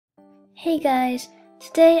Hey guys,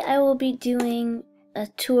 today I will be doing a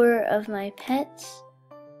tour of my pets.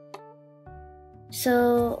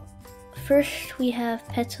 So first we have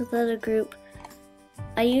Pets Without a Group.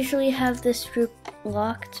 I usually have this group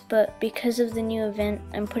locked, but because of the new event,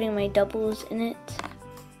 I'm putting my doubles in it.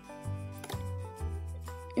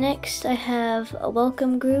 Next I have a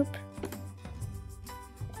welcome group,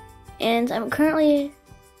 and I'm currently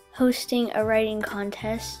hosting a writing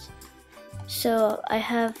contest, so I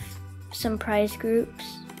have some prize groups.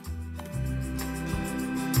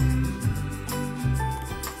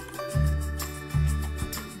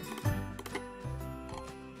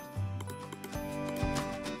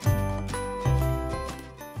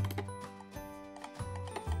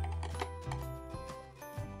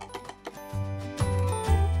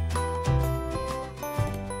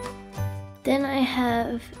 Then I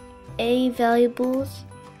have A valuables,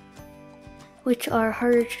 which are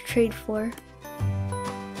harder to trade for.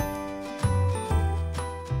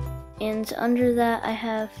 And under that I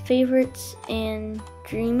have favorites and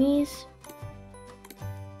dreamies,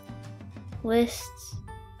 lists,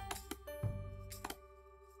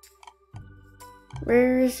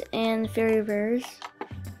 rares and very rares,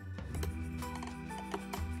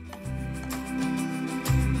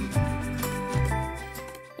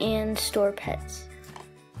 and store pets.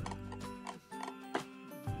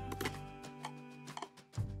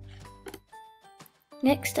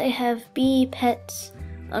 Next I have B pets,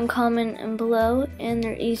 uncommon and below, and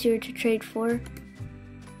they're easier to trade for.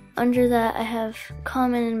 Under that I have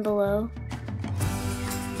common and below.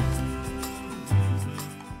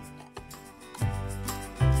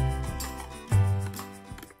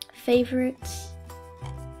 Favorites.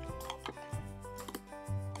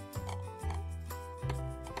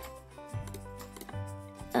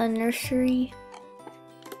 A nursery.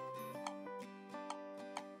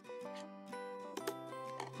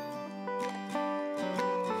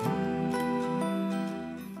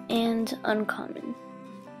 And uncommon.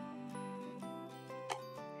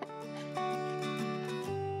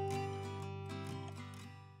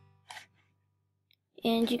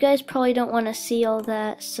 And you guys probably don't want to see all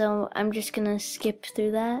that, so I'm just gonna skip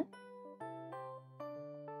through that.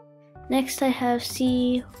 Next I have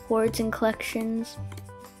C hoards and collections,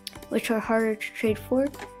 which are harder to trade for.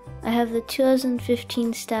 I have the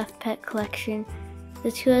 2015 staff pet collection,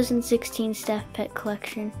 the 2016 staff pet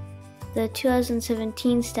collection, the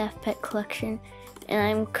 2017 staff pet collection, and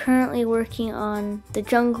I'm currently working on the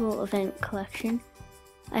jungle event collection.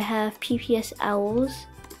 I have PPS owls,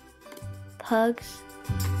 pugs,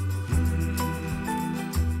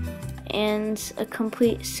 and a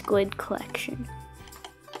complete squid collection.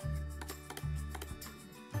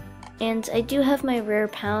 And I do have my rare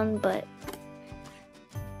pound, but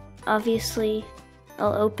obviously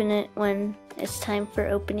I'll open it when it's time for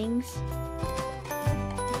openings.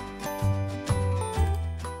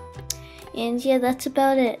 And yeah, that's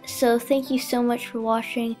about it. So thank you so much for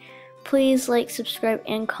watching. Please like, subscribe,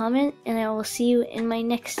 and comment, and I will see you in my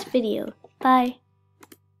next video. Bye!